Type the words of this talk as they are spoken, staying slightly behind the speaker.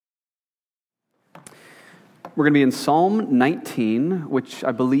We're going to be in Psalm 19, which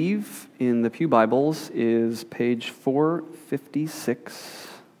I believe in the Pew Bibles is page 456.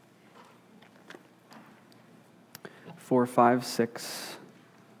 456.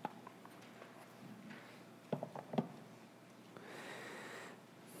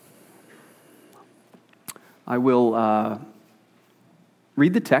 I will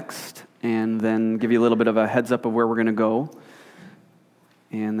read the text and then give you a little bit of a heads up of where we're going to go,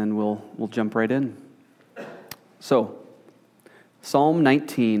 and then we'll jump right in. So, Psalm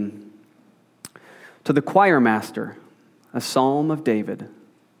 19. To the choir master, a psalm of David.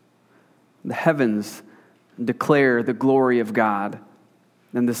 The heavens declare the glory of God,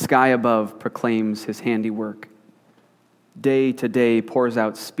 and the sky above proclaims his handiwork. Day to day pours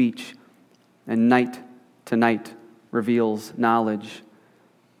out speech, and night to night reveals knowledge.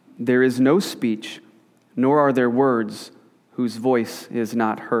 There is no speech, nor are there words whose voice is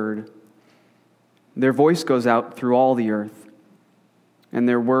not heard. Their voice goes out through all the earth, and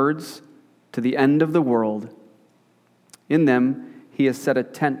their words to the end of the world. In them he has set a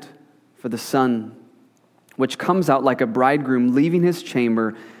tent for the sun, which comes out like a bridegroom leaving his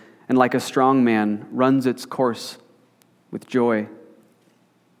chamber, and like a strong man runs its course with joy.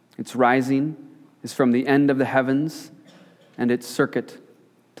 Its rising is from the end of the heavens, and its circuit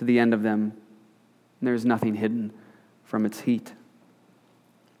to the end of them. And there is nothing hidden from its heat.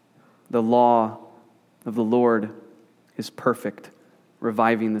 The law of the Lord is perfect,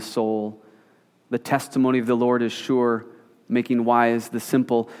 reviving the soul. The testimony of the Lord is sure, making wise the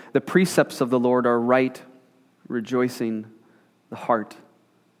simple. The precepts of the Lord are right, rejoicing the heart.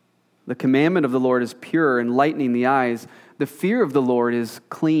 The commandment of the Lord is pure, enlightening the eyes. The fear of the Lord is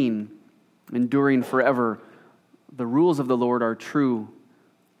clean, enduring forever. The rules of the Lord are true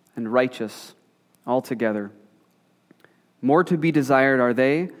and righteous altogether. More to be desired are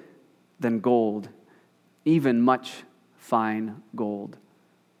they than gold, even much fine gold.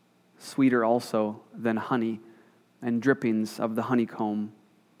 Sweeter also than honey and drippings of the honeycomb.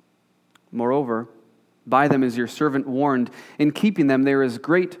 Moreover, by them is your servant warned. In keeping them there is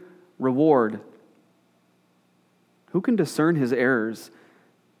great reward. Who can discern his errors?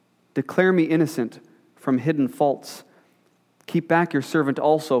 Declare me innocent from hidden faults. Keep back your servant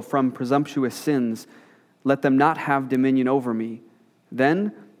also from presumptuous sins. Let them not have dominion over me.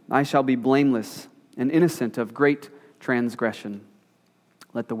 Then I shall be blameless and innocent of great transgression.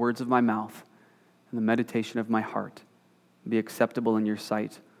 Let the words of my mouth and the meditation of my heart be acceptable in your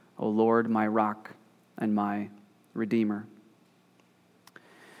sight, O Lord, my rock and my redeemer.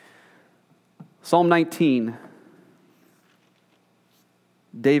 Psalm 19.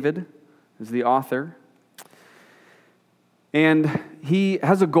 David is the author, and he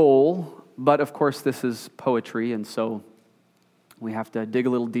has a goal, but of course this is poetry, and so we have to dig a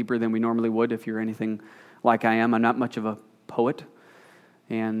little deeper than we normally would. If you're anything like I am, I'm not much of a poet,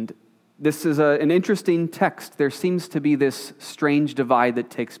 and this is an interesting text. There seems to be this strange divide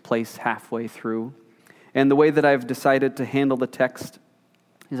that takes place halfway through, and the way that I've decided to handle the text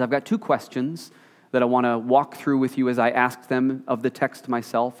is I've got two questions that I want to walk through with you as I asked them of the text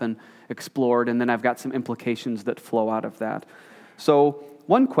myself and explored, and then I've got some implications that flow out of that. So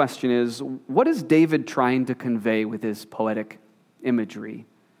one question is, what is David trying to convey with his poetic imagery?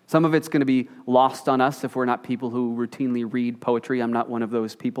 Some of it's going to be lost on us if we're not people who routinely read poetry. I'm not one of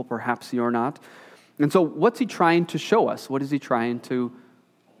those people. Perhaps you're not. And so what's he trying to show us? What is he trying to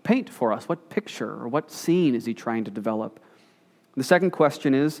paint for us? What picture or what scene is he trying to develop? The second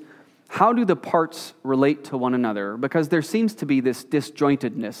question is, how do the parts relate to one another? Because there seems to be this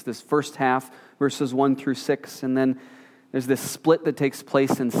disjointedness, this first half, verses 1 through 6, and then there's this split that takes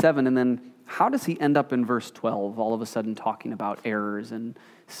place in 7, and then how does he end up in verse 12, all of a sudden talking about errors and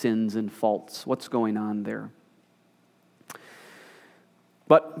sins and faults? What's going on there?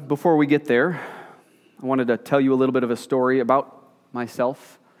 But before we get there, I wanted to tell you a little bit of a story about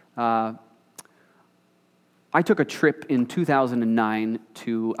myself. I took a trip in 2009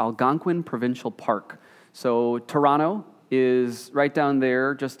 to Algonquin Provincial Park. So Toronto is right down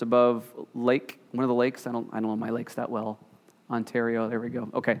there, just above one of the lakes. I don't know my lakes that well. Ontario, there we go.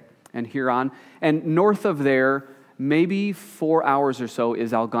 Okay, and Huron. And north of there, maybe 4 hours or so,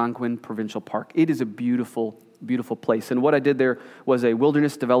 is Algonquin Provincial Park. It is a beautiful, beautiful place. And what I did there was a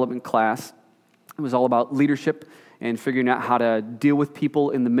wilderness development class. It was all about leadership and figuring out how to deal with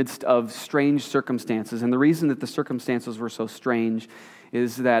people in the midst of strange circumstances. And the reason that the circumstances were so strange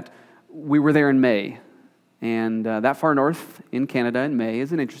is that we were there in May. And that far north in Canada in May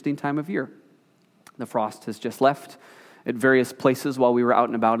is an interesting time of year. The frost has just left. At various places while we were out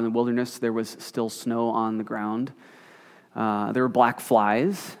and about in the wilderness, there was still snow on the ground. There were black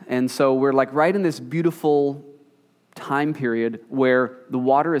flies. And so we're like right in this beautiful time period where the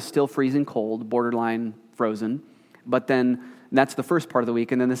water is still freezing cold, borderline frozen. But then that's the first part of the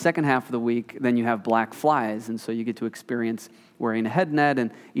week. And then the second half of the week, then you have black flies. And so you get to experience wearing a head net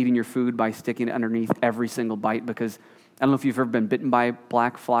and eating your food by sticking it underneath every single bite, because I don't know if you've ever been bitten by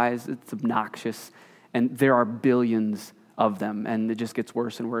black flies. It's obnoxious. And there are billions of them. And it just gets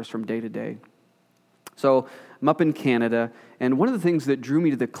worse and worse from day to day. So I'm up in Canada. And one of the things that drew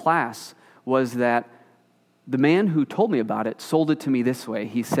me to the class was that the man who told me about it sold it to me this way.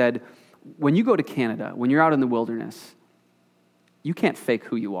 He said, when you go to Canada, when you're out in the wilderness, you can't fake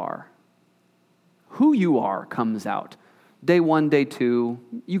who you are. Who you are comes out. Day 1, day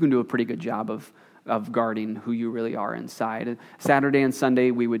 2, you can do a pretty good job of guarding who you really are inside. Saturday and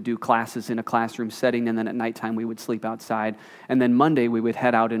Sunday, we would do classes in a classroom setting, and then at nighttime, we would sleep outside. And then Monday, we would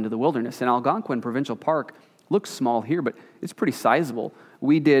head out into the wilderness. And Algonquin Provincial Park looks small here, but it's pretty sizable.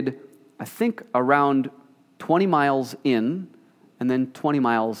 We did, I think, around 20 miles in, and then 20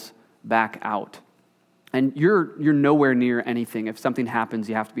 miles back out. And you're nowhere near anything. If something happens,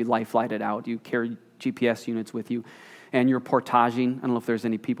 you have to be life-flighted out. You carry GPS units with you. And you're portaging. I don't know if there's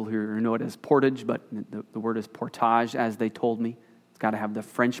any people here who know it as portage, but the word is portage, as they told me. It's got to have the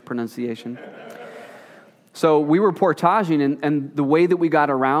French pronunciation. So we were portaging, and the way that we got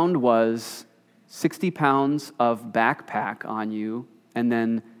around was 60 pounds of backpack on you, and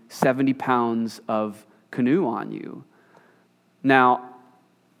then 70 pounds of canoe on you. Now,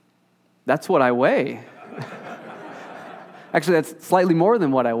 that's what I weigh. Actually, that's slightly more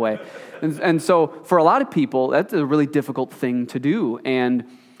than what I weigh. And so for a lot of people, that's a really difficult thing to do. And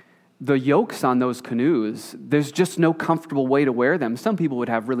the yokes on those canoes, there's just no comfortable way to wear them. Some people would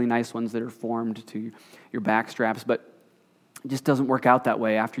have really nice ones that are formed to your back straps, but it just doesn't work out that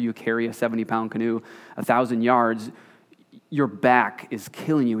way. After you carry a 70-pound canoe 1,000 yards, your back is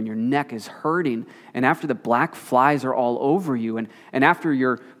killing you and your neck is hurting. And after the black flies are all over you, and after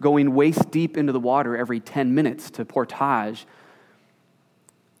you're going waist deep into the water every 10 minutes to portage,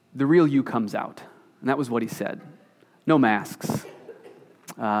 the real you comes out. And that was what he said. No masks,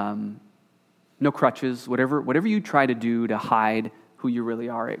 no crutches, whatever you try to do to hide who you really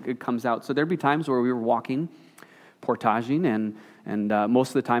are, it comes out. So there'd be times where we were walking, portaging, and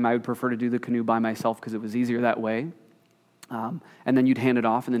most of the time I would prefer to do the canoe by myself because it was easier that way. And then you'd hand it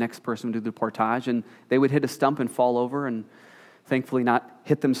off, and the next person would do the portage, and they would hit a stump and fall over, and thankfully not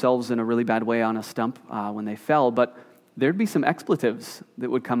hit themselves in a really bad way on a stump when they fell. But there'd be some expletives that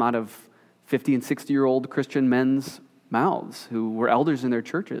would come out of 50 and 60-year-old Christian men's mouths who were elders in their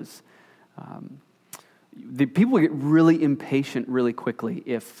churches. The people would get really impatient really quickly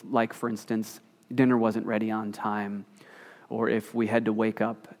if, like, for instance, dinner wasn't ready on time, or if we had to wake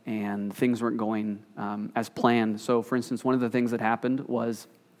up and things weren't going as planned. So, for instance, one of the things that happened was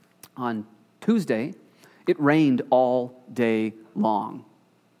on Tuesday, it rained all day long.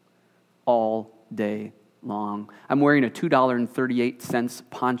 All day long. I'm wearing a $2.38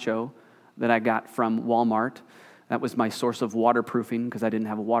 poncho that I got from Walmart. That was my source of waterproofing because I didn't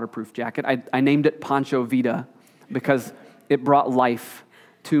have a waterproof jacket. I named it Poncho Vita because it brought life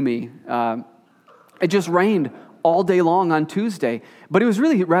to me. It just rained all day long on Tuesday, but it was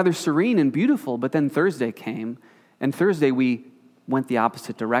really rather serene and beautiful. But then Thursday came, and Thursday we went the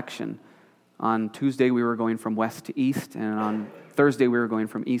opposite direction. On Tuesday we were going from west to east, and on Thursday we were going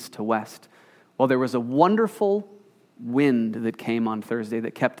from east to west. Well, there was a wonderful wind that came on Thursday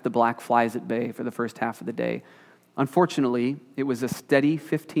that kept the black flies at bay for the first half of the day. Unfortunately, it was a steady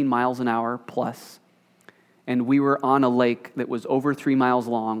 15 miles an hour plus, and we were on a lake that was over 3 miles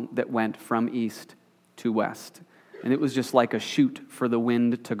long that went from east to west. And it was just like a chute for the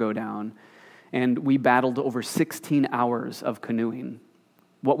wind to go down. And we battled over 16 hours of canoeing.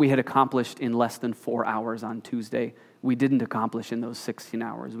 What we had accomplished in less than 4 hours on Tuesday, we didn't accomplish in those 16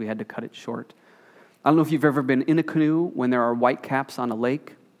 hours. We had to cut it short. I don't know if you've ever been in a canoe when there are white caps on a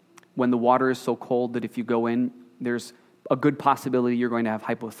lake, when the water is so cold that if you go in, there's a good possibility you're going to have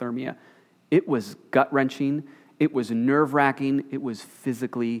hypothermia. It was gut-wrenching. It was nerve-wracking. It was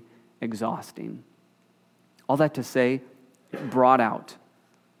physically exhausting. All that to say, it brought out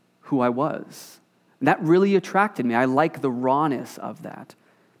who I was. And that really attracted me. I like the rawness of that.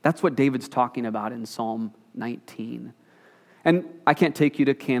 That's what David's talking about in Psalm 19. And I can't take you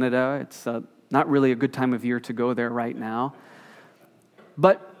to Canada. It's not really a good time of year to go there right now.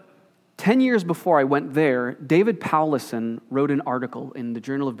 But 10 years before I went there, David Powlison wrote an article in the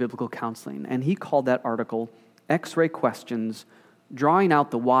Journal of Biblical Counseling, and he called that article X-Ray Questions, Drawing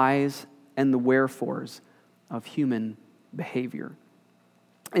Out the Whys and the Wherefores of Human Behavior.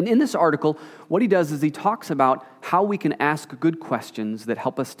 And in this article, what he does is he talks about how we can ask good questions that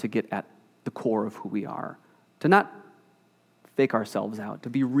help us to get at the core of who we are, to not fake ourselves out, to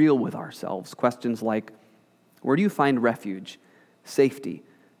be real with ourselves. Questions like, where do you find refuge, safety,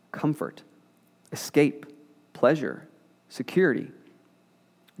 comfort, escape, pleasure, security?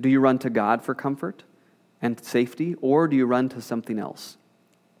 Do you run to God for comfort and safety, or do you run to something else?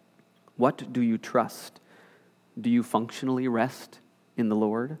 What do you trust? Do you functionally rest in the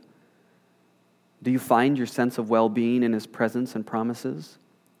Lord? Do you find your sense of well-being in His presence and promises?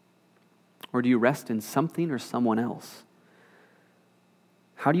 Or do you rest in something or someone else?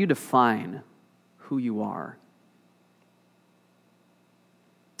 How do you define who you are?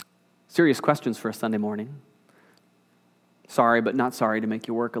 Serious questions for a Sunday morning. Sorry, but not sorry to make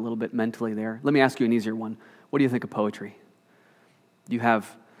you work a little bit mentally there. Let me ask you an easier one. What do you think of poetry? Do you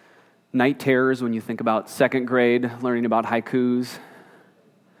have night terrors when you think about second grade, learning about haikus,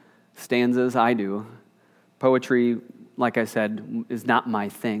 stanzas? I do. Poetry, like I said, is not my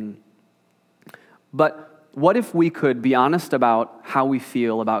thing. But what if we could be honest about how we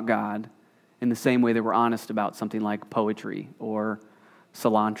feel about God in the same way that we're honest about something like poetry or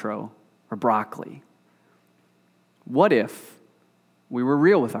cilantro or broccoli? What if we were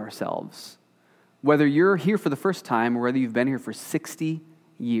real with ourselves? Whether you're here for the first time or whether you've been here for 60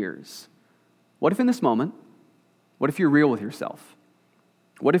 years. What if in this moment, what if you're real with yourself?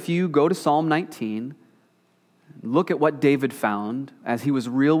 What if you go to Psalm 19, look at what David found as he was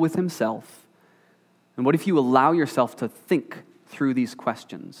real with himself, and what if you allow yourself to think through these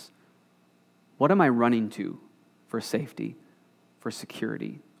questions? What am I running to for safety, for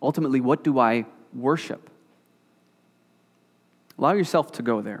security? Ultimately, what do I worship? Allow yourself to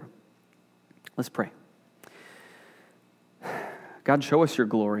go there. Let's pray. God, show us your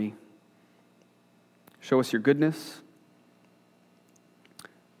glory. Show us your goodness.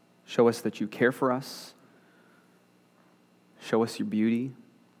 Show us that you care for us. Show us your beauty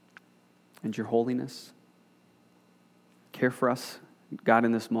and your holiness. Care for us, God,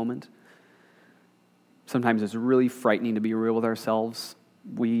 in this moment. Sometimes it's really frightening to be real with ourselves.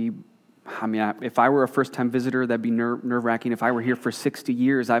 If I were a first-time visitor, that'd be nerve-wracking. If I were here for 60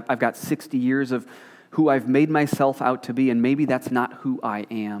 years, I've got 60 years of who I've made myself out to be, and maybe that's not who I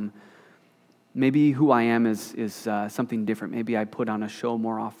am. Maybe who I am is something different. Maybe I put on a show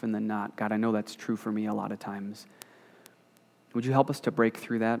more often than not. God, I know that's true for me a lot of times. Would you help us to break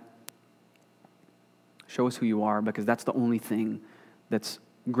through that? Show us who you are, because that's the only thing that's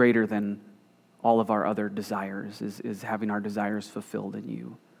greater than all of our other desires, is having our desires fulfilled in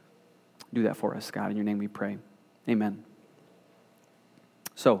you. Do that for us, God. In your name we pray. Amen.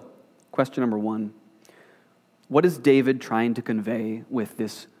 So, question number 1. What is David trying to convey with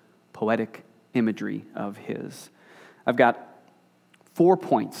this poetic imagery of his? I've got 4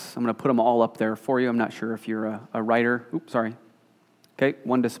 points. I'm going to put them all up there for you. I'm not sure if you're a writer. Oops, sorry. Okay,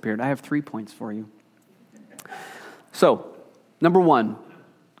 one disappeared. I have 3 points for you. So, number 1,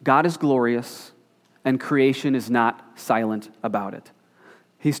 God is glorious, and creation is not silent about it.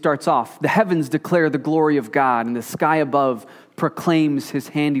 He starts off, the heavens declare the glory of God, and the sky above proclaims his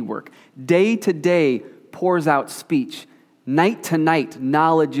handiwork. Day to day pours out speech. Night to night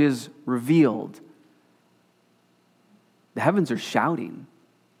knowledge is revealed. The heavens are shouting.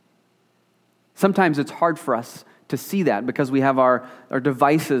 Sometimes it's hard for us to see that because we have our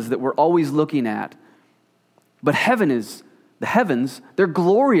devices that we're always looking at. But the heavens, they're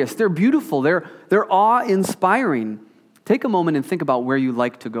glorious, they're beautiful, they're awe-inspiring. Take a moment and think about where you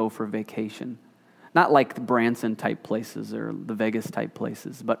like to go for vacation. Not like the Branson-type places or the Vegas-type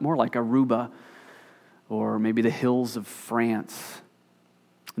places, but more like Aruba or maybe the hills of France,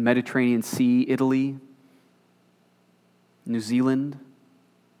 the Mediterranean Sea, Italy, New Zealand,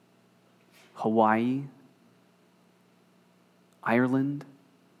 Hawaii, Ireland.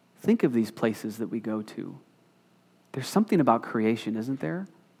 Think of these places that we go to. There's something about creation, isn't there?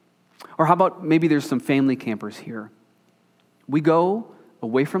 Or how about maybe there's some family campers here. We go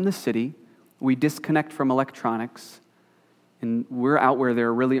away from the city, we disconnect from electronics, and we're out where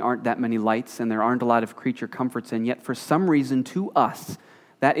there really aren't that many lights and there aren't a lot of creature comforts, and yet for some reason to us,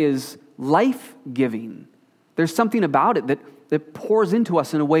 that is life-giving. There's something about it that pours into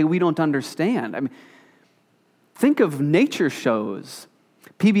us in a way we don't understand. I mean, think of nature shows.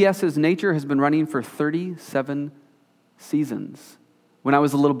 PBS's Nature has been running for 37 seasons. When I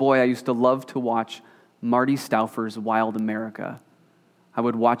was a little boy, I used to love to watch Marty Stauffer's Wild America. I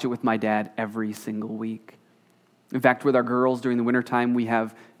would watch it with my dad every single week. In fact, with our girls during the wintertime, we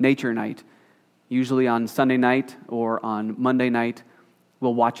have nature night. Usually on Sunday night or on Monday night,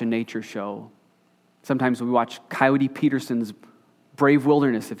 we'll watch a nature show. Sometimes we watch Coyote Peterson's Brave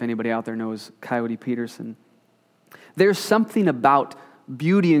Wilderness, if anybody out there knows Coyote Peterson. There's something about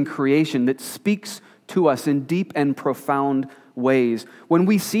beauty in creation that speaks to us in deep and profound ways. When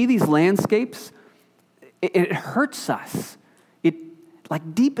we see these landscapes, it hurts us.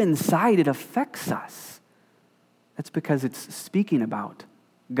 Like deep inside, it affects us. That's because it's speaking about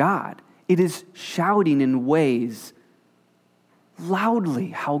God. It is shouting in ways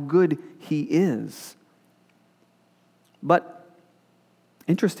loudly how good He is. But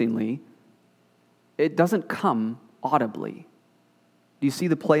interestingly, it doesn't come audibly. Do you see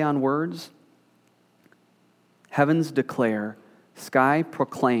the play on words? Heavens declare, sky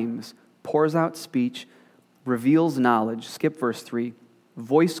proclaims, pours out speech, reveals knowledge. Skip verse 3.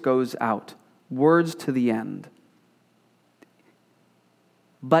 Voice goes out, words to the end.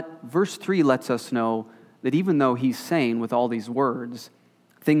 But verse 3 lets us know that even though he's saying with all these words,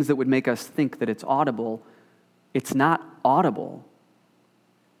 things that would make us think that it's audible, it's not audible.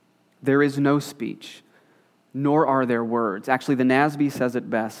 There is no speech, nor are there words. Actually, the NASB says it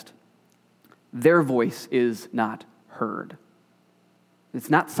best. Their voice is not heard. It's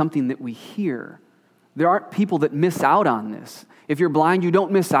not something that we hear. There aren't people that miss out on this. If you're blind, you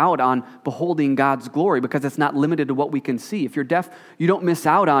don't miss out on beholding God's glory because it's not limited to what we can see. If you're deaf, you don't miss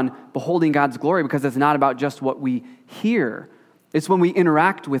out on beholding God's glory because it's not about just what we hear. It's when we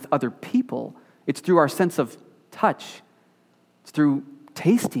interact with other people. It's through our sense of touch. It's through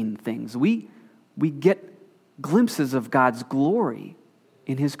tasting things. We get glimpses of God's glory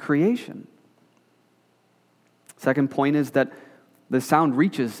in His creation. Second point is that the sound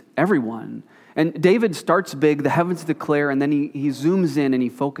reaches everyone. And David starts big, the heavens declare, and then he zooms in and he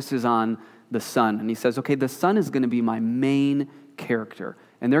focuses on the Son. And he says, okay, the Son is going to be my main character.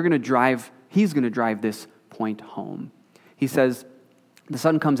 And he's going to drive this point home. He says, the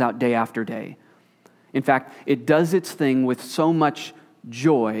sun comes out day after day. In fact, it does its thing with so much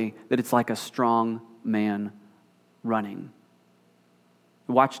joy that it's like a strong man running.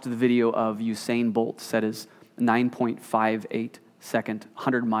 I watched the video of Usain Bolt set his 9.58 second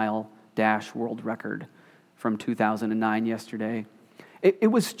 100-mile dash world record from 2009 yesterday. It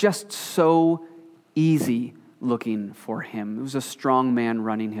was just so easy looking for him. It was a strong man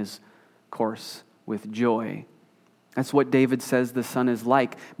running his course with joy. That's what David says the Son is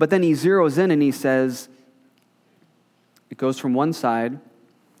like. But then he zeroes in and he says, it goes from one side,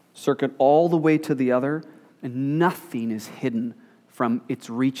 circuit all the way to the other, and nothing is hidden from its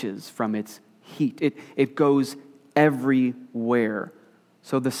reaches, from its heat. It goes everywhere.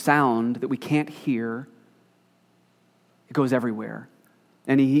 So the sound that we can't hear, it goes everywhere.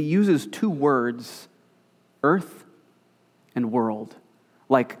 And he uses two words, earth and world.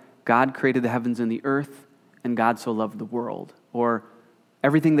 Like God created the heavens and the earth, and God so loved the world. Or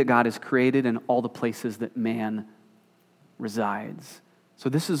everything that God has created and all the places that man resides. So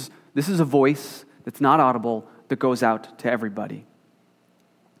this is a voice that's not audible that goes out to everybody.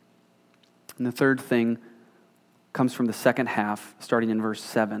 And the third thing comes from the second half, starting in verse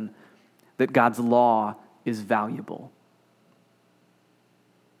 7, that God's law is valuable.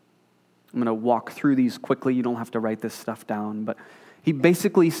 I'm going to walk through these quickly. You don't have to write this stuff down. But he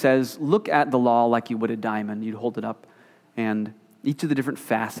basically says, look at the law like you would a diamond. You'd hold it up, and each of the different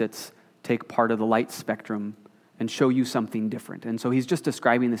facets take part of the light spectrum and show you something different. And so he's just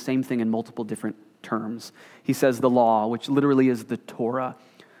describing the same thing in multiple different terms. He says the law, which literally is the Torah,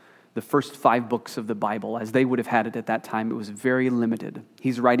 the first 5 books of the Bible, as they would have had it at that time, it was very limited.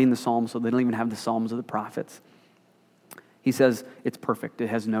 He's writing the Psalms, so they don't even have the Psalms of the prophets. He says it's perfect. It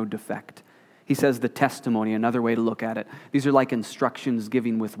has no defect. He says the testimony, another way to look at it. These are like instructions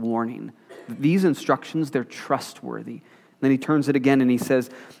given with warning. These instructions, they're trustworthy. And then he turns it again and he says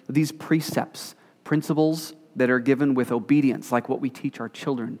these precepts, principles that are given with obedience, like what we teach our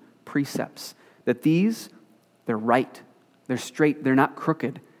children, precepts, that these, they're right. They're straight. They're not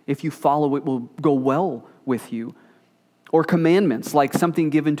crooked. If you follow, it will go well with you. Or commandments, like something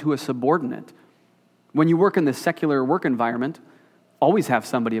given to a subordinate. When you work in the secular work environment, always have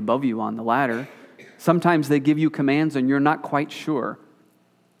somebody above you on the ladder. Sometimes they give you commands and you're not quite sure.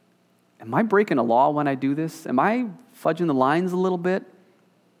 Am I breaking a law when I do this? Am I fudging the lines a little bit?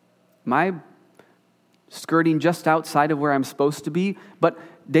 Am I skirting just outside of where I'm supposed to be? But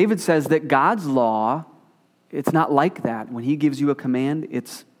David says that God's law, it's not like that. When he gives you a command,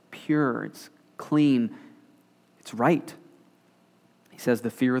 it's pure, it's clean, it's right. He says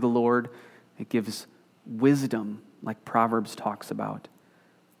the fear of the Lord, it gives wisdom, like Proverbs talks about.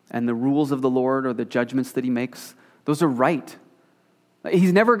 And the rules of the Lord, or the judgments that he makes, those are right.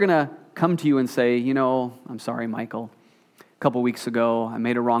 He's never going to come to you and say, I'm sorry, Michael. A couple weeks ago, I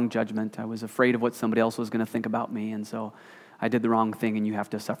made a wrong judgment. I was afraid of what somebody else was going to think about me, and so I did the wrong thing and you have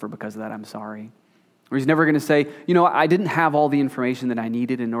to suffer because of that. I'm sorry. Or he's never going to say, I didn't have all the information that I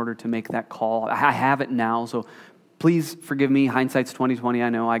needed in order to make that call. I have it now, so please forgive me. Hindsight's 20/20. I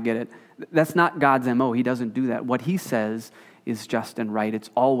know, I get it. That's not God's MO. He doesn't do that. What he says is just and right. It's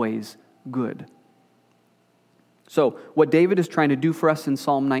always good. So what David is trying to do for us in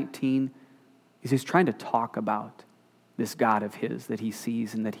Psalm 19 is he's trying to talk about this God of his that he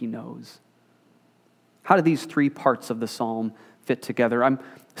sees and that he knows. How do these three parts of the psalm fit together? I'm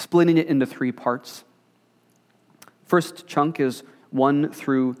splitting it into three parts. First chunk is 1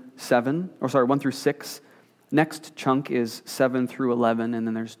 through 6. Next chunk is 7 through 11, and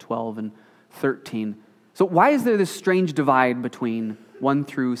then there's 12 and 13. So why is there this strange divide between 1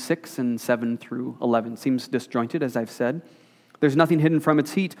 through 6 and 7 through 11? Seems disjointed, as I've said. There's nothing hidden from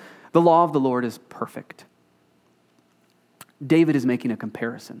its heat. The law of the Lord is perfect. David is making a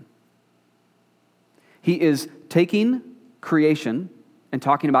comparison. He is taking creation and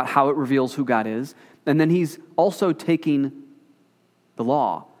talking about how it reveals who God is, and then he's also taking the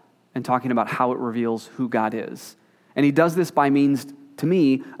law and talking about how it reveals who God is. And he does this by means, to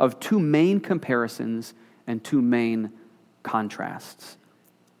me, of two main comparisons and two main contrasts.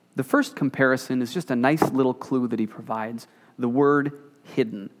 The first comparison is just a nice little clue that he provides, the word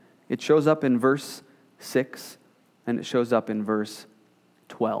hidden. It shows up in verse 6, and it shows up in verse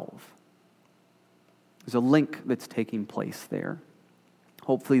 12. There's a link that's taking place there.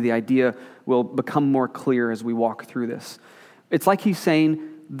 Hopefully the idea will become more clear as we walk through this. It's like he's saying,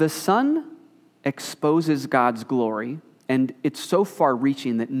 the sun exposes God's glory, and it's so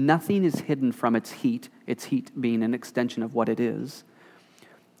far-reaching that nothing is hidden from its heat being an extension of what it is.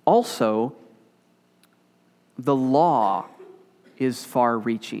 Also, the law is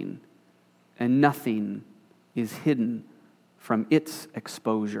far-reaching, and nothing is hidden from its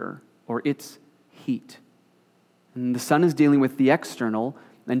exposure or its heat. And the sun is dealing with the external,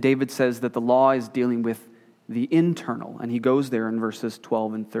 and David says that the law is dealing with the internal, and he goes there in verses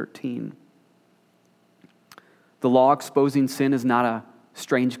 12 and 13. The law exposing sin is not a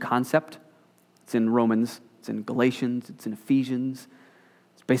strange concept. It's in Romans, it's in Galatians, it's in Ephesians.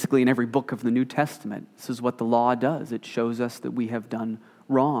 It's basically in every book of the New Testament. This is what the law does. It shows us that we have done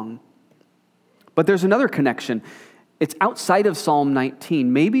wrong. But there's another connection. It's outside of Psalm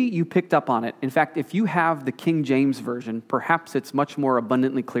 19. Maybe you picked up on it. In fact, if you have the King James Version, perhaps it's much more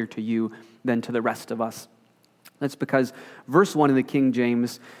abundantly clear to you than to the rest of us. That's because verse 1 in the King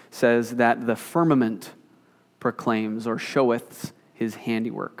James says that the firmament proclaims or showeth his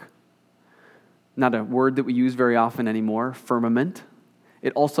handiwork. Not a word that we use very often anymore, firmament.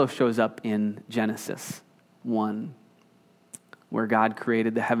 It also shows up in Genesis 1, where God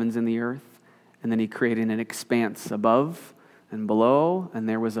created the heavens and the earth. And then he created an expanse above and below, and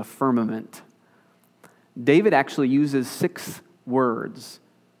there was a firmament. David actually uses 6 words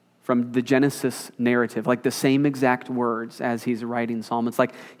from the Genesis narrative, like the same exact words as he's writing Psalm. It's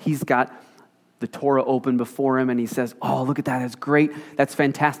like he's got the Torah open before him, and he says, oh, look at that, that's great. That's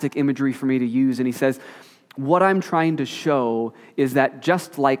fantastic imagery for me to use. And he says, what I'm trying to show is that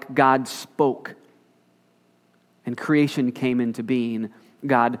just like God spoke and creation came into being,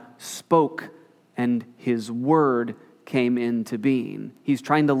 God spoke and his word came into being. He's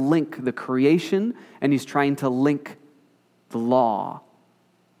trying to link the creation and he's trying to link the law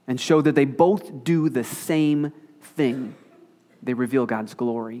and show that they both do the same thing. They reveal God's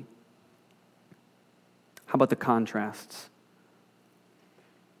glory. How about the contrasts?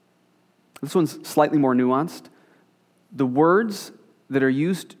 This one's slightly more nuanced. The words that are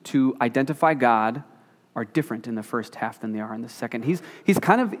used to identify God are different in the first half than they are in the second. He's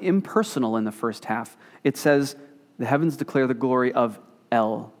kind of impersonal in the first half. It says, the heavens declare the glory of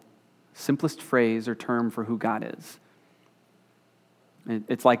El, simplest phrase or term for who God is.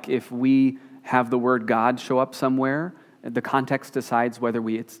 It's like if we have the word God show up somewhere, the context decides whether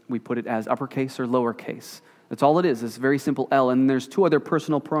we put it as uppercase or lowercase. That's all it is. It's very simple El. And there's 2 other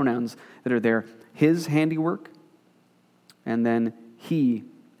personal pronouns that are there. His handiwork, and then he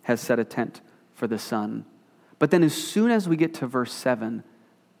has set a tent for the sun. But then as soon as we get to verse 7,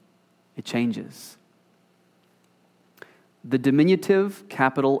 it changes. The diminutive,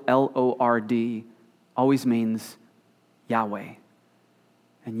 capital Lord, always means Yahweh.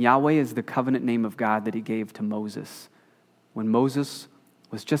 And Yahweh is the covenant name of God that he gave to Moses. When Moses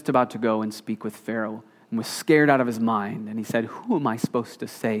was just about to go and speak with Pharaoh and was scared out of his mind, and he said, who am I supposed to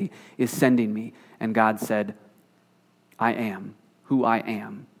say is sending me? And God said, I am who I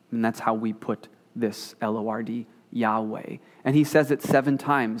am. And that's how we put this Lord, Yahweh. And he says it 7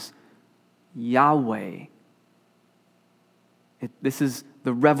 times, Yahweh. This is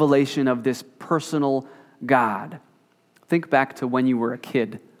the revelation of this personal God. Think back to when you were a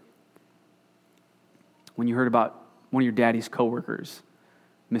kid, when you heard about one of your daddy's coworkers,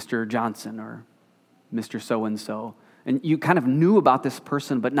 Mr. Johnson or Mr. So-and-so, and you kind of knew about this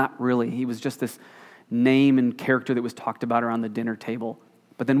person, but not really. He was just this name and character that was talked about around the dinner table.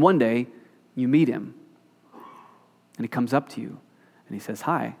 But then one day, you meet him, and he comes up to you, and he says,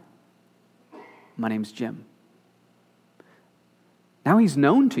 "Hi, my name's Jim." Now he's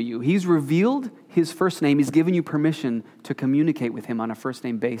known to you. He's revealed his first name. He's given you permission to communicate with him on a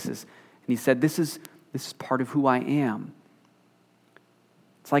first-name basis. And he said, this is part of who I am.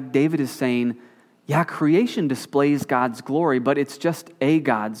 It's like David is saying, yeah, creation displays God's glory, but it's just a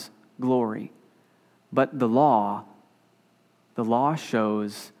God's glory. But the law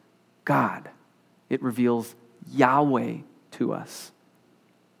shows God. It reveals Yahweh to us.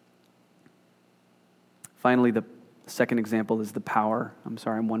 Finally, the second example is the power. I'm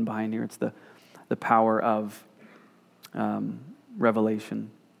sorry, I'm one behind here. It's the power of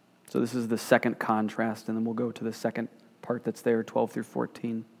revelation. So this is the second contrast, and then we'll go to the second part that's there, 12 through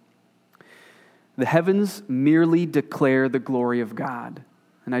 14. The heavens merely declare the glory of God.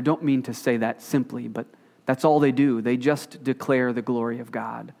 And I don't mean to say that simply, but that's all they do. They just declare the glory of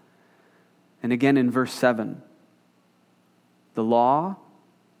God. And again in verse 7, the law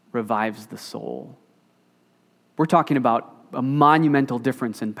revives the soul. We're talking about a monumental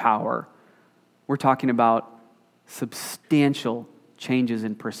difference in power. We're talking about substantial changes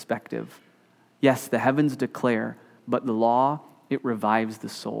in perspective. Yes, the heavens declare, but the law, it revives the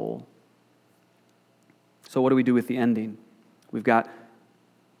soul. So what do we do with the ending? We've got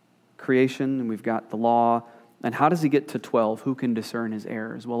creation, and we've got the law. And how does he get to 12? Who can discern his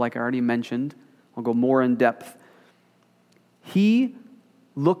errors? Well, like I already mentioned, I'll go more in depth. He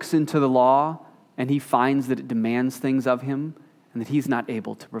looks into the law, and he finds that it demands things of him, and that he's not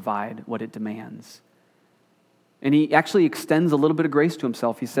able to provide what it demands. And he actually extends a little bit of grace to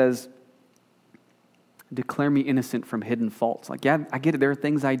himself. He says, declare me innocent from hidden faults. Like, yeah, I get it. There are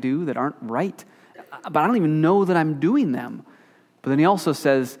things I do that aren't right, but I don't even know that I'm doing them. But then he also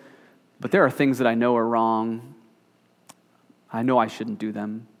says, but there are things that I know are wrong. I know I shouldn't do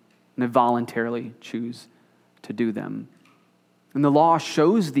them, and I voluntarily choose to do them. And the law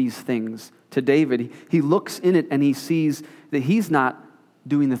shows these things to David. He looks in it and he sees that he's not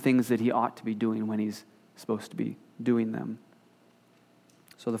doing the things that he ought to be doing when he's supposed to be doing them.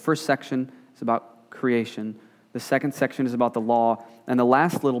 So the first section is about creation. The second section is about the law. And the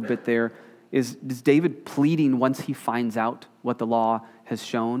last little bit there is David pleading once he finds out what the law has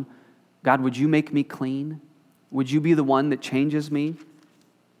shown. God, would you make me clean? Would you be the one that changes me?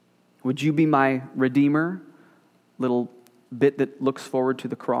 Would you be my redeemer? Little bit that looks forward to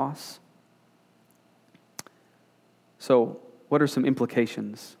the cross. So, what are some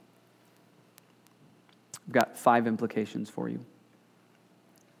implications? I've got 5 implications for you.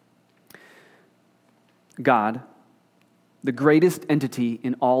 God, the greatest entity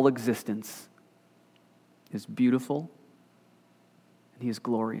in all existence, is beautiful and he is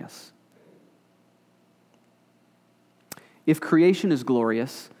glorious. If creation is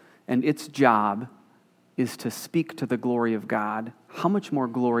glorious and its job is to speak to the glory of God, how much more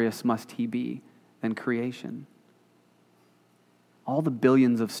glorious must he be than creation? All the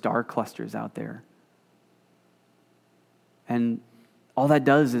billions of star clusters out there. And all that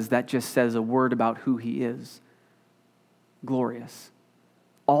does is that just says a word about who he is. Glorious.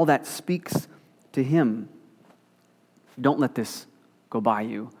 All that speaks to him. Don't let this go by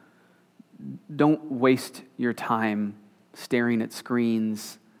you. Don't waste your time staring at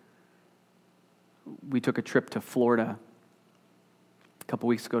screens. We took a trip to Florida a couple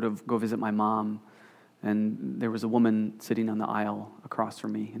weeks ago to go visit my mom, and there was a woman sitting on the aisle across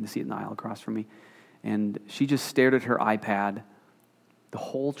from me, in the seat in the aisle across from me, and she just stared at her iPad the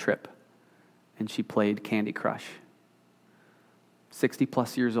whole trip, and she played Candy Crush. 60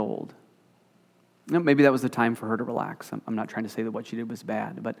 plus years old. Maybe that was the time for her to relax. I'm not trying to say that what she did was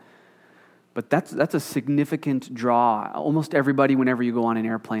bad, but that's a significant draw. Almost everybody, whenever you go on an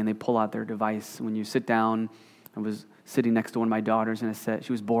airplane, they pull out their device. When you sit down, I was sitting next to one of my daughters, and I said,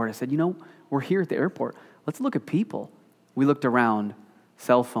 she was bored. I said, we're here at the airport. Let's look at people. We looked around,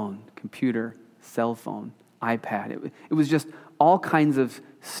 cell phone, computer, cell phone, iPad. It was just all kinds of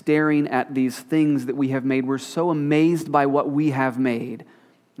staring at these things that we have made. We're so amazed by what we have made,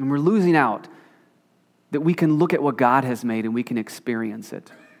 and we're losing out that we can look at what God has made and we can experience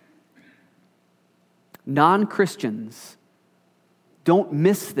it. Non-Christians don't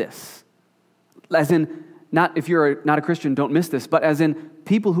miss this. As in, not if you're not a Christian, don't miss this, but as in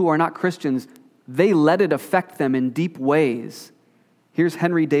people who are not Christians, they let it affect them in deep ways. Here's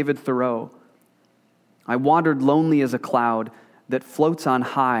Henry David Thoreau. I wandered lonely as a cloud that floats on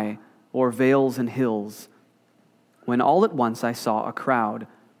high o'er vales and hills, when all at once I saw a crowd,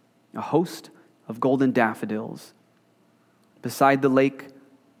 a host of golden daffodils, beside the lake,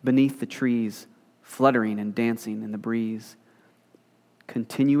 beneath the trees, fluttering and dancing in the breeze.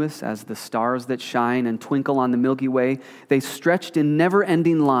 Continuous as the stars that shine and twinkle on the Milky Way, they stretched in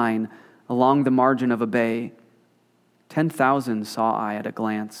never-ending line along the margin of a bay. 10,000 saw I at a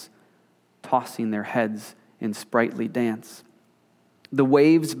glance, tossing their heads in sprightly dance. The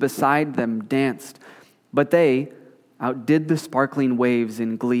waves beside them danced, but they outdid the sparkling waves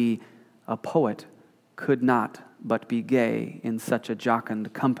in glee. A poet could not but be gay in such a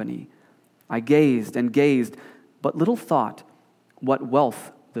jocund company. I gazed and gazed, but little thought what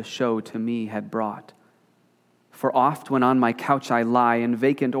wealth the show to me had brought. For oft when on my couch I lie, in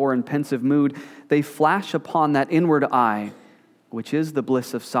vacant or in pensive mood, they flash upon that inward eye, which is the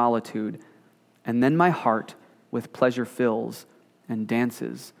bliss of solitude, and then my heart with pleasure fills and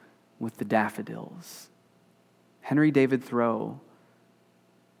dances with the daffodils. Henry David Thoreau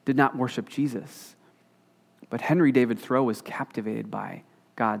did not worship Jesus, but Henry David Thoreau was captivated by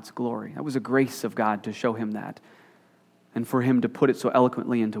God's glory. That was a grace of God to show him that, and for him to put it so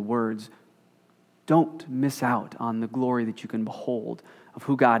eloquently into words. Don't miss out on the glory that you can behold of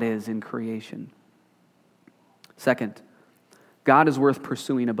who God is in creation. Second, God is worth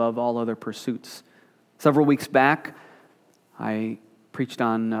pursuing above all other pursuits. Several weeks back, I preached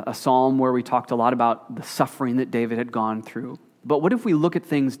on a psalm where we talked a lot about the suffering that David had gone through. But what if we look at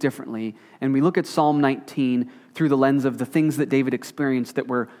things differently and we look at Psalm 19 through the lens of the things that David experienced that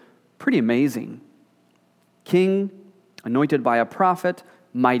were pretty amazing? King, anointed by a prophet,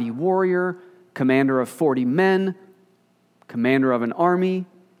 mighty warrior, commander of 40 men, commander of an army,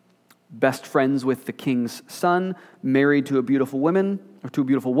 best friends with the king's son, married to a beautiful woman,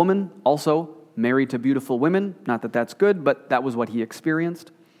 also married to beautiful women. Not that that's good, but that was what he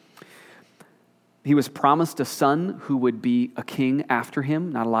experienced. He was promised a son who would be a king after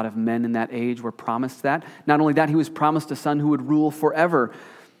him. Not a lot of men in that age were promised that. Not only that, he was promised a son who would rule forever.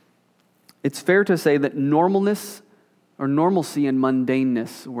 It's fair to say that normalcy and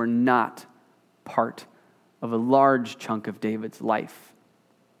mundaneness were not part of a large chunk of David's life.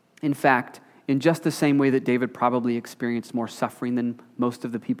 In fact, in just the same way that David probably experienced more suffering than most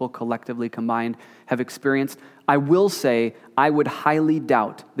of the people collectively combined have experienced, I will say I would highly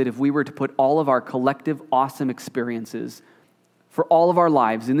doubt that if we were to put all of our collective awesome experiences for all of our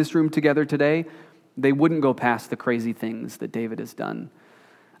lives in this room together today, they wouldn't go past the crazy things that David has done.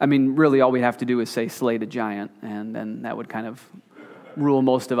 I mean, really all we have to do is say slayed a giant, and then that would kind of rule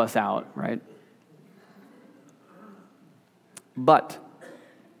most of us out, right? But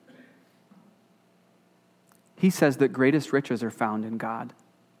he says that greatest riches are found in God.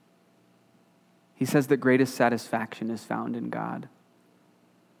 He says that greatest satisfaction is found in God.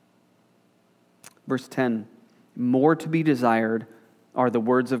 Verse 10, more to be desired are the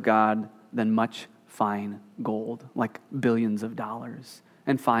words of God than much fine gold, like billions of dollars.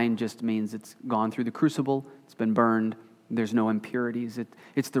 And fine just means it's gone through the crucible, it's been burned, there's no impurities,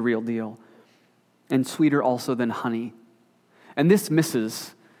 it's the real deal. And sweeter also than honey. And this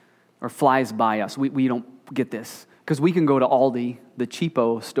misses or flies by us. We don't get this. Because we can go to Aldi, the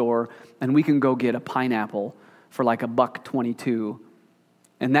cheapo store, and we can go get a pineapple for like $1.22.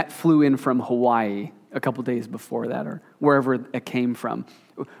 And that flew in from Hawaii a couple days before that, or wherever it came from.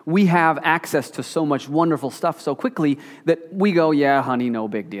 We have access to so much wonderful stuff so quickly that we go, yeah, honey, no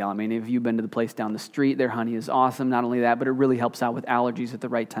big deal. I mean, if you've been to the place down the street, their honey is awesome. Not only that, but it really helps out with allergies at the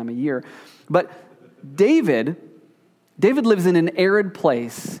right time of year. But David lives in an arid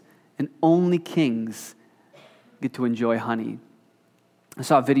place, and only kings get to enjoy honey. I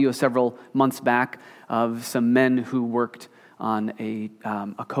saw a video several months back of some men who worked on a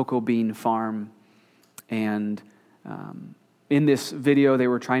cocoa bean farm. And in this video, they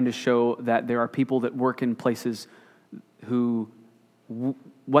were trying to show that there are people that work in places who,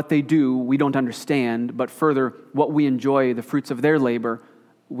 what they do, we don't understand, but further, what we enjoy, the fruits of their labor,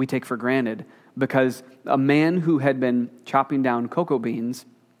 we take for granted. Because a man who had been chopping down cocoa beans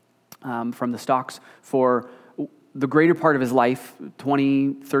from the stalks for the greater part of his life,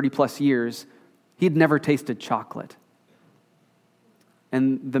 20, 30 plus years, he had never tasted chocolate.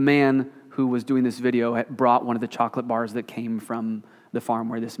 And the man who was doing this video had brought one of the chocolate bars that came from the farm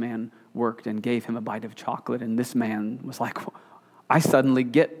where this man worked and gave him a bite of chocolate. And this man was like, I suddenly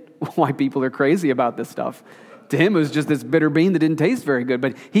get why people are crazy about this stuff. To him, it was just this bitter bean that didn't taste very good,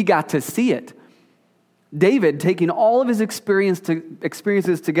 but he got to see it. David, taking all of his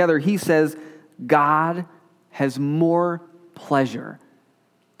experiences together, he says, God has more pleasure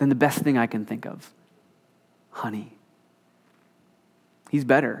than the best thing I can think of. honey. He's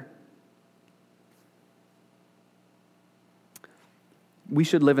better. We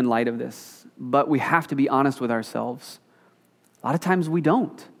should live in light of this, but we have to be honest with ourselves. A lot of times we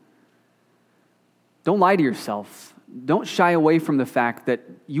don't. Don't lie to yourself. Don't shy away from the fact that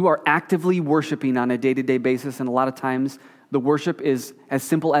you are actively worshiping on a day-to-day basis, and a lot of times the worship is as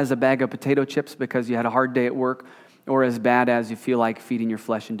simple as a bag of potato chips because you had a hard day at work, or as bad as you feel like feeding your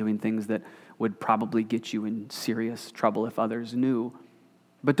flesh and doing things that would probably get you in serious trouble if others knew.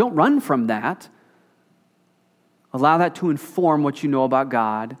 But don't run from that. Allow that to inform what you know about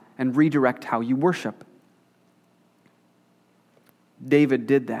God and redirect how you worship. David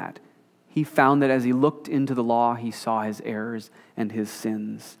did that. He found that as he looked into the law, he saw his errors and his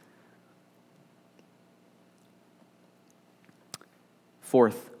sins.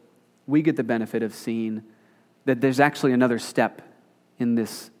 Fourth, we get the benefit of seeing that there's actually another step in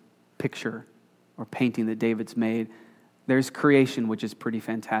this picture or painting that David's made. There's creation, which is pretty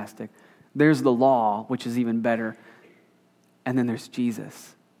fantastic. There's the law, which is even better. And then there's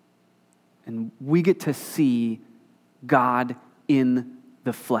Jesus. And we get to see God in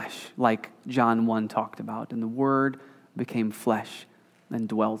the flesh, like John 1 talked about. And the Word became flesh and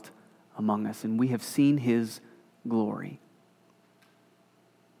dwelt among us. And we have seen His glory.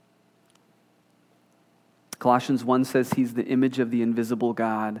 Colossians 1 says He's the image of the invisible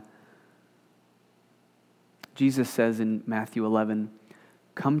God. Jesus says in Matthew 11,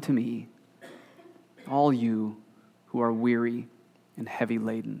 "Come to me, all you who are weary and heavy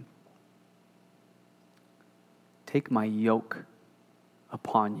laden. Take my yoke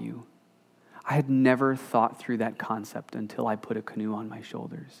upon you." I had never thought through that concept until I put a canoe on my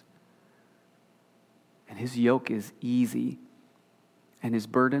shoulders. And His yoke is easy, and His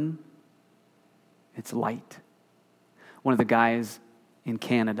burden, it's light. One of the guys in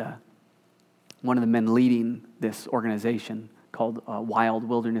Canada, one of the men leading this organization called Wild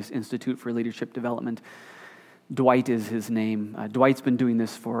Wilderness Institute for Leadership Development, Dwight is his name. Dwight's been doing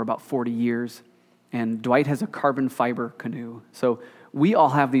this for about 40 years, and Dwight has a carbon fiber canoe. So we all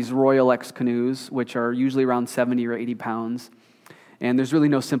have these Royal X canoes, which are usually around 70 or 80 pounds. And there's really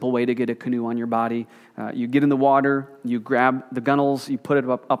no simple way to get a canoe on your body. You get in the water, you grab the gunnels, you put it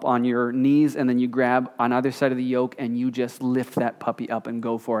up on your knees, and then you grab on either side of the yoke, and you just lift that puppy up and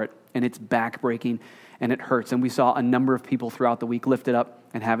go for it. And it's back-breaking, and it hurts. And we saw a number of people throughout the week lift it up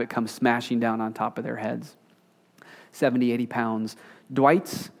and have it come smashing down on top of their heads. 70, 80 pounds.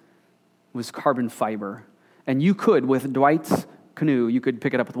 Dwight's was carbon fiber. And you could, with Dwight's canoe, you could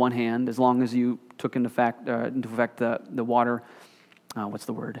pick it up with one hand as long as you took into effect the water. What's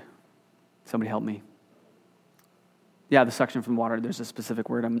the word? Somebody help me. Yeah, the suction from water. There's a specific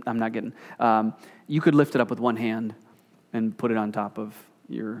word I'm not getting. You could lift it up with one hand and put it on top of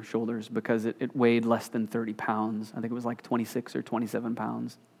your shoulders because it weighed less than 30 pounds. I think it was like 26 or 27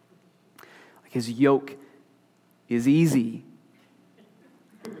 pounds. Like His yoke is easy.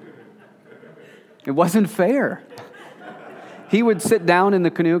 It wasn't fair. He would sit down in the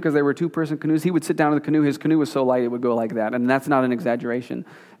canoe because they were two-person canoes. He would sit down in the canoe. His canoe was so light it would go like that. And that's not an exaggeration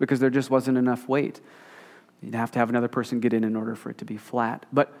because there just wasn't enough weight. You'd have to have another person get in order for it to be flat.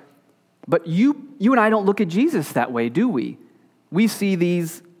 But you and I don't look at Jesus that way, do we? We see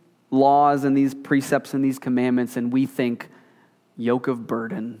these laws and these precepts and these commandments and we think yoke of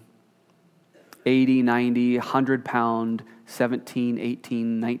burden, 80, 90, 100-pound, 17,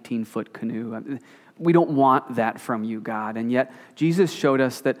 18, 19-foot canoe. We don't want that from you, God. And yet, Jesus showed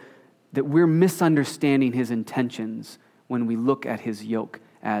us that we're misunderstanding His intentions when we look at His yoke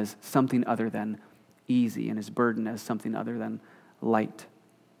as something other than easy and His burden as something other than light.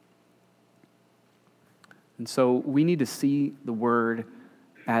 And so we need to see the Word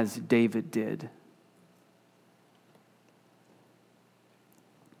as David did.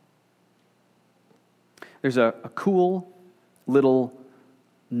 There's a cool little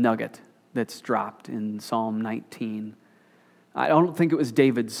nugget that's dropped in Psalm 19. I don't think it was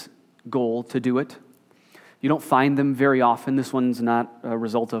David's goal to do it. You don't find them very often. This one's not a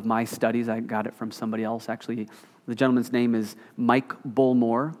result of my studies. I got it from somebody else. Actually, the gentleman's name is Mike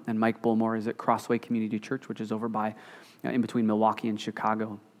Bullmore, and Mike Bullmore is at Crossway Community Church, which is over by, in between Milwaukee and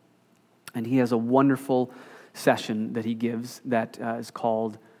Chicago. And he has a wonderful session that he gives that is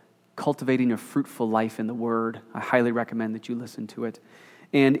called Cultivating a Fruitful Life in the Word. I highly recommend that you listen to it.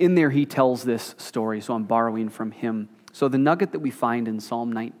 And in there he tells this story, so I'm borrowing from him. So the nugget that we find in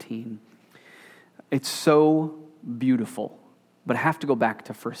Psalm 19, it's so beautiful, but I have to go back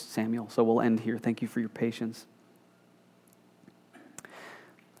to 1 Samuel, so we'll end here. Thank you for your patience.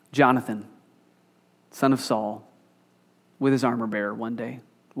 Jonathan, son of Saul, with his armor bearer one day,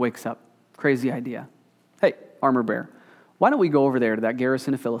 wakes up. Crazy idea. Hey, armor bearer, why don't we go over there to that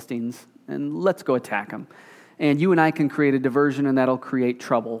garrison of Philistines and let's go attack them. And you and I can create a diversion, and that'll create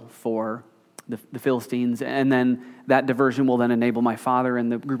trouble for the Philistines. And then that diversion will then enable my father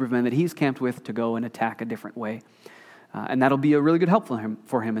and the group of men that he's camped with to go and attack a different way. And that'll be a really good help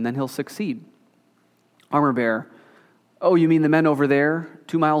for him, and then he'll succeed. Armor bearer, oh, you mean the men over there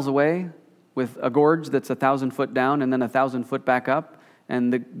 2 miles away with a gorge that's 1,000 foot down and then 1,000 foot back up?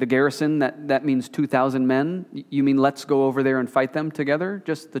 And the garrison, that means 2,000 men. You mean let's go over there and fight them together,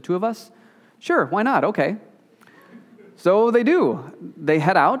 just the two of us? Sure, why not? Okay. So they do. They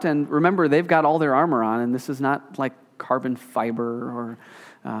head out, and remember, they've got all their armor on, and this is not like carbon fiber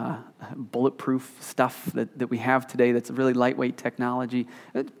or bulletproof stuff that we have today that's really lightweight technology.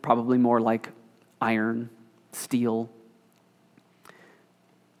 It's probably more like iron, steel,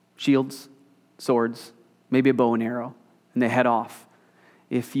 shields, swords, maybe a bow and arrow, and they head off.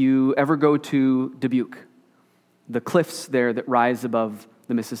 If you ever go to Dubuque, the cliffs there that rise above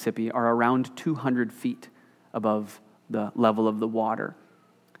the Mississippi are around 200 feet above the level of the water.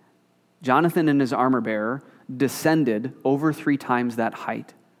 Jonathan and his armor bearer descended over 3 times that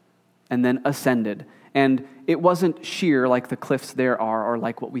height and then ascended. And it wasn't sheer like the cliffs there are, or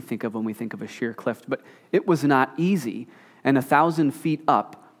like what we think of when we think of a sheer cliff, but it was not easy. And 1,000 feet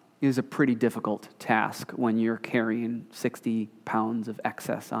up is a pretty difficult task when you're carrying 60 pounds of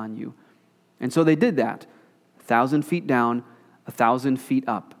excess on you. And so they did that. 1,000 feet down, 1,000 feet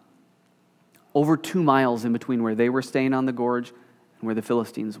up. Over 2 miles in between where they were staying on the gorge and where the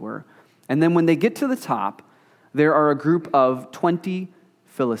Philistines were. And then when they get to the top, there are a group of 20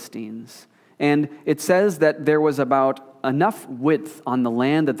 Philistines. And it says that there was about enough width on the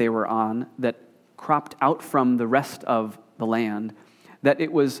land that they were on that cropped out from the rest of the land that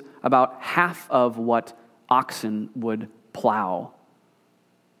it was about half of what oxen would plow.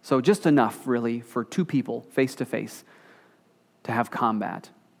 So just enough, really, for 2 people face to face to have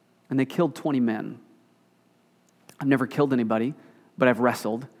combat. And they killed 20 men. I've never killed anybody, but I've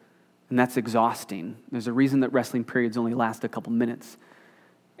wrestled, and that's exhausting. There's a reason that wrestling periods only last a couple minutes.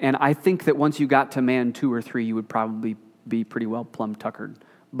 And I think that once you got to man 2 or 3, you would probably be pretty well plumb-tuckered.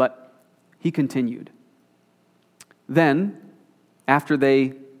 But he continued. Then, after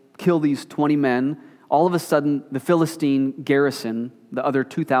they kill these 20 men, all of a sudden, the Philistine garrison, the other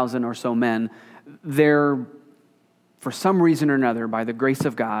 2,000 or so men, they're, for some reason or another, by the grace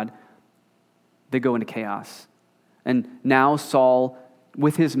of God, they go into chaos. And now Saul,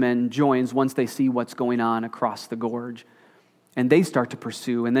 with his men, joins once they see what's going on across the gorge. And they start to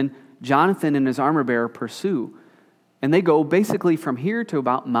pursue. And then Jonathan and his armor bearer pursue. And they go basically from here to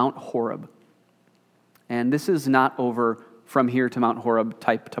about Mount Horeb. And this is not over from here to Mount Horeb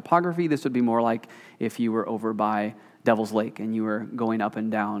type topography. This would be more like if you were over by Devil's Lake and you were going up and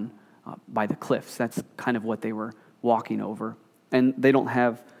down by the cliffs. That's kind of what they were walking over. And they don't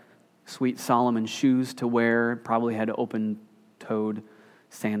have sweet Solomon shoes to wear, probably had open-toed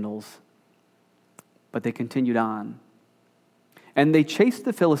sandals. But they continued on. And they chased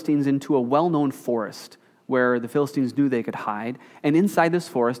the Philistines into a well-known forest where the Philistines knew they could hide. And inside this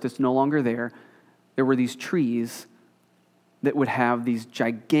forest, it's no longer there, there were these trees that would have these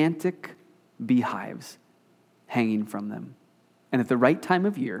gigantic beehives hanging from them. And at the right time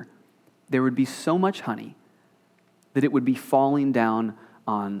of year, there would be so much honey that it would be falling down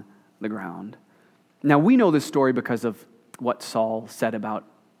on the ground. Now, we know this story because of what Saul said about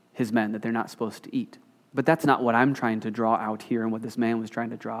his men, that they're not supposed to eat. But that's not what I'm trying to draw out here and what this man was trying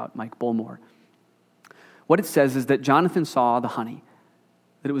to draw out, Mike Bullmore. What it says is that Jonathan saw the honey,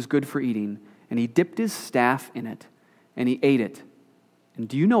 that it was good for eating, and he dipped his staff in it, and he ate it. And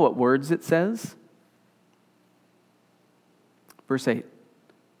do you know what words it says? Verse 8,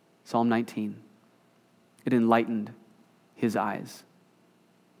 Psalm 19. It enlightened his eyes.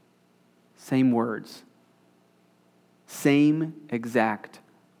 Same words. Same exact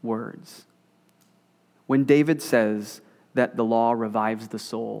words. When David says that the law revives the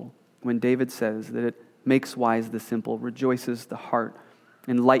soul, when David says that it makes wise the simple, rejoices the heart,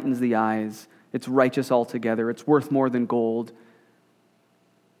 enlightens the eyes, it's righteous altogether, it's worth more than gold,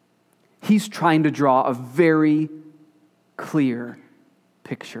 he's trying to draw a very clear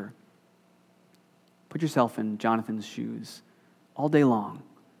picture. Put yourself in Jonathan's shoes all day long,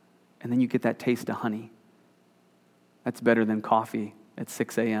 and then you get that taste of honey. That's better than coffee at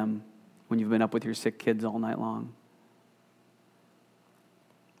 6 a.m. when you've been up with your sick kids all night long.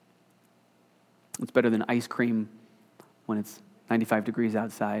 It's better than ice cream when it's 95 degrees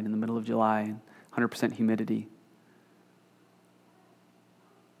outside in the middle of July and 100% humidity.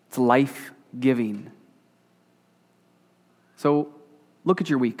 It's life-giving. So look at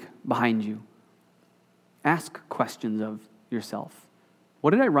your week behind you. Ask questions of yourself.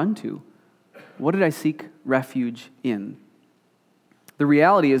 What did I run to? What did I seek refuge in? The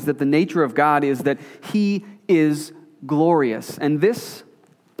reality is that the nature of God is that he is glorious. And this,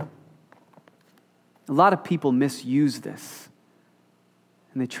 a lot of people misuse this.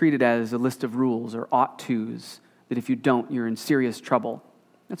 And they treat it as a list of rules or ought-tos, that if you don't, you're in serious trouble.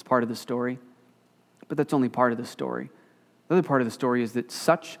 That's part of the story. But that's only part of the story. The other part of the story is that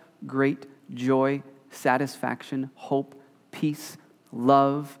such great joy, satisfaction, hope, peace,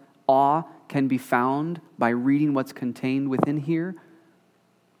 love, awe can be found by reading what's contained within here,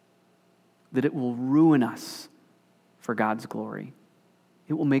 that it will ruin us for God's glory.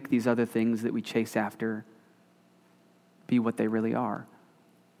 It will make these other things that we chase after be what they really are.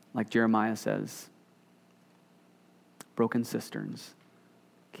 Like Jeremiah says, broken cisterns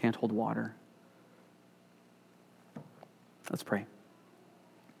can't hold water. Let's pray.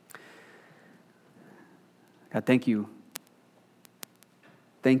 God, thank you.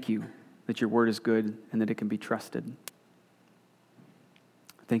 Thank you that your word is good and that it can be trusted.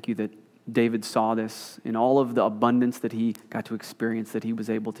 Thank you that David saw this in all of the abundance that he got to experience, that he was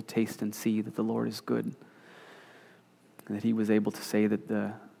able to taste and see that the Lord is good. And that he was able to say that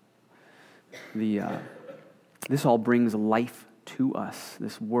this all brings life to us,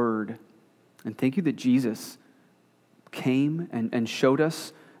 this word. And thank you that Jesus came and showed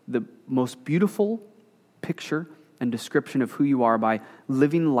us the most beautiful picture and description of who you are by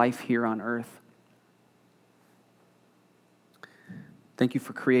living life here on earth. Thank you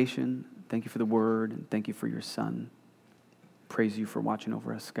for creation. Thank you for the word. And thank you for your son. Praise you for watching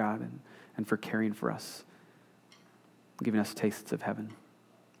over us, God, and for caring for us, giving us tastes of heaven.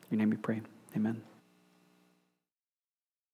 In your name we pray. Amen.